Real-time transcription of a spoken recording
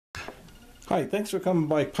Hi, thanks for coming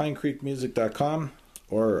by PineCreekMusic.com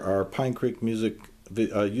or our Pine Creek Music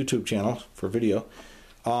YouTube channel for video.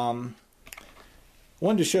 I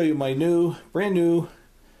wanted to show you my brand new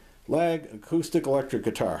lag acoustic electric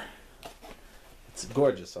guitar. It's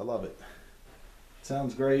gorgeous. I love it. It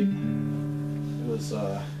sounds great. It was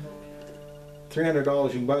 $300. You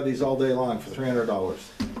can buy these all day long for $300.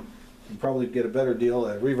 You can probably get a better deal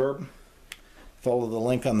at Reverb. Follow the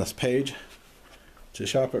link on this page to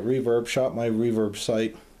shop at Reverb. Shop my Reverb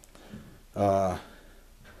site.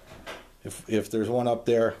 If there's one up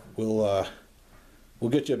there, we'll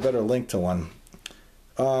get you a better link to one.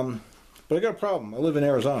 But I got a problem. I live in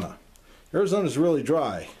Arizona. Arizona's really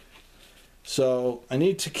dry, so I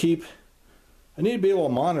need to be able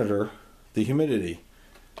to monitor the humidity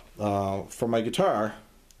for my guitar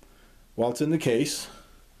while it's in the case,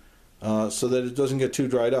 so that it doesn't get too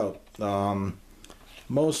dried out.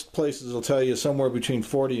 Most places will tell you somewhere between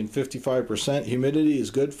 40 and 55% humidity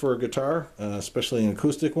is good for a guitar, especially an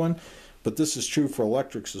acoustic one. But this is true for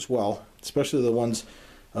electrics as well, especially the ones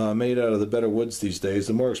made out of the better woods these days.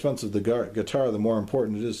 The more expensive the guitar, the more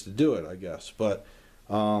important it is to do it, I guess. But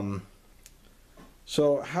so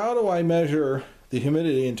how do I measure the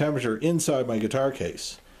humidity and temperature inside my guitar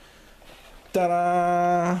case?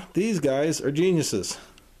 Ta-da! These guys are geniuses.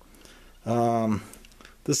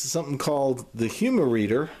 This is something called the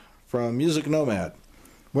HumiReader from MusicNomad.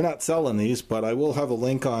 We're not selling these, but I will have a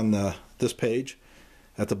link on this page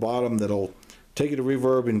at the bottom that'll take you to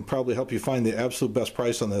Reverb and probably help you find the absolute best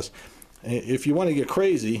price on this. If you want to get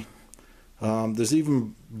crazy, there's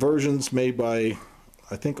even versions made by,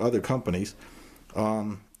 I think, other companies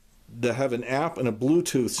that have an app and a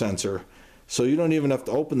Bluetooth sensor, so you don't even have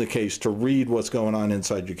to open the case to read what's going on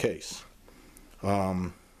inside your case.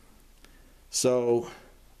 So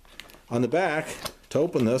on the back, to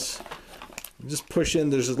open this, you just push in.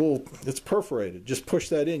 There's a little, it's perforated. Just push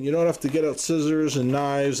that in. You don't have to get out scissors and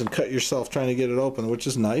knives and cut yourself trying to get it open, which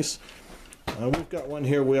is nice. We've got one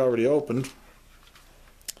here we already opened.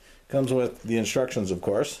 Comes with the instructions, of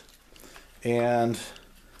course. And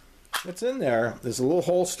what's in there is a little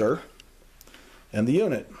holster and the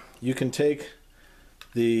unit. You can take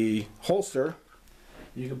the holster,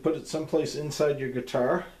 you can put it someplace inside your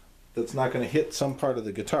guitar that's not going to hit some part of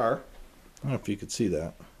the guitar. I don't know if you could see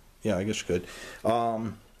that. Yeah, I guess you could.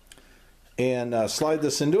 And slide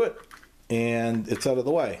this into it, and it's out of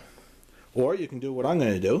the way. Or you can do what I'm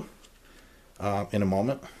going to do in a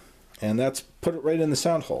moment, and that's put it right in the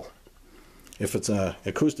sound hole. If it's an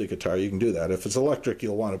acoustic guitar, you can do that. If it's electric,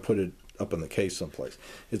 you'll want to put it up in the case someplace.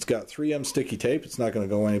 It's got 3M sticky tape. It's not going to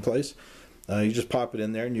go anyplace. You just pop it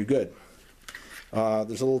in there, and you're good.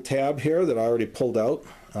 There's a little tab here that I already pulled out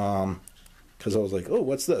because I was like, oh,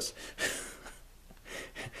 what's this?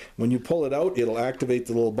 When you pull it out, it'll activate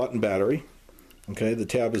the little button battery. Okay, the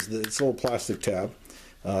tab is it's a little plastic tab.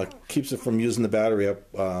 Keeps it from using the battery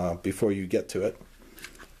up before you get to it.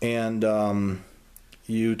 And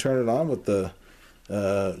you turn it on with the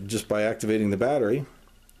just by activating the battery.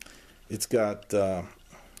 It's got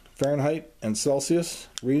Fahrenheit and Celsius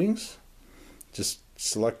readings. Just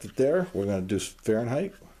select it there. We're going to do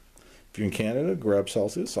Fahrenheit. If you're in Canada, grab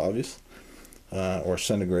Celsius, obvious, or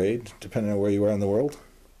centigrade, depending on where you are in the world.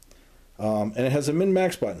 And it has a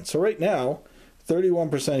min-max button. So right now,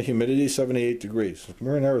 31% humidity, 78 degrees.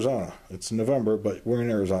 We're in Arizona. It's November, but we're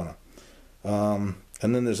in Arizona. And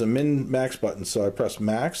then there's a min-max button. So I press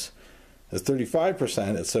max at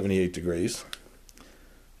 35% at 78 degrees.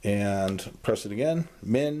 And press it again.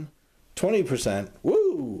 Min, 20%,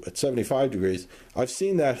 woo, at 75 degrees. I've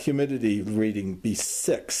seen that humidity reading be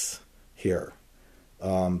 6 here.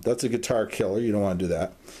 That's a guitar killer. You don't want to do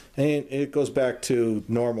that. And it goes back to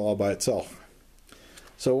normal all by itself.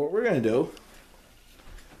 So what we're going to do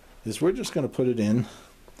is we're just going to put it in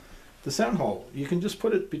the sound hole. You can just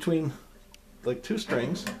put it between like 2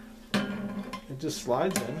 strings. It just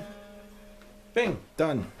slides in. Bing,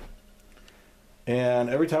 done. And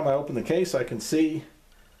every time I open the case, I can see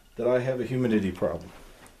that I have a humidity problem.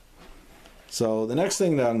 So the next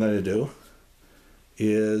thing that I'm going to do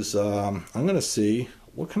is I'm going to see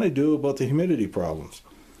what can I do about the humidity problems.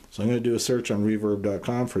 So I'm going to do a search on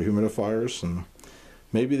reverb.com for humidifiers, and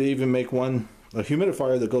maybe they even make a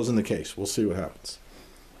humidifier that goes in the case. We'll see what happens.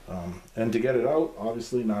 And to get it out,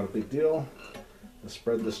 obviously not a big deal. Just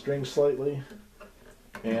spread the string slightly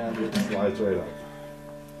and it slides right out.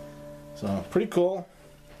 So pretty cool.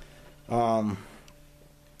 Glad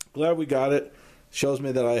we got it. Shows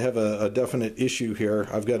me that I have a definite issue here.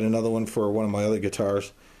 I've got another one for one of my other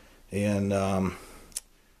guitars, and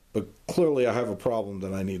but clearly I have a problem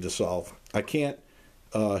that I need to solve. I can't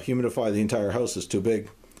humidify the entire house, it's too big.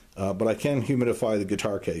 but I can humidify the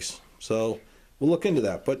guitar case. So we'll look into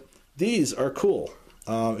that. But these are cool.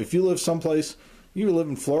 If you live someplace, you live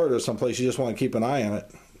in Florida or someplace, you just want to keep an eye on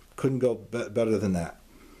it, couldn't go better than that.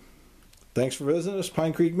 Thanks for visiting us,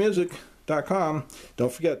 pinecreekmusic.com.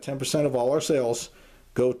 Don't forget, 10% of all our sales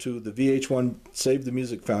go to the VH1 Save the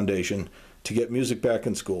Music Foundation to get music back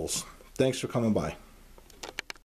in schools. Thanks for coming by.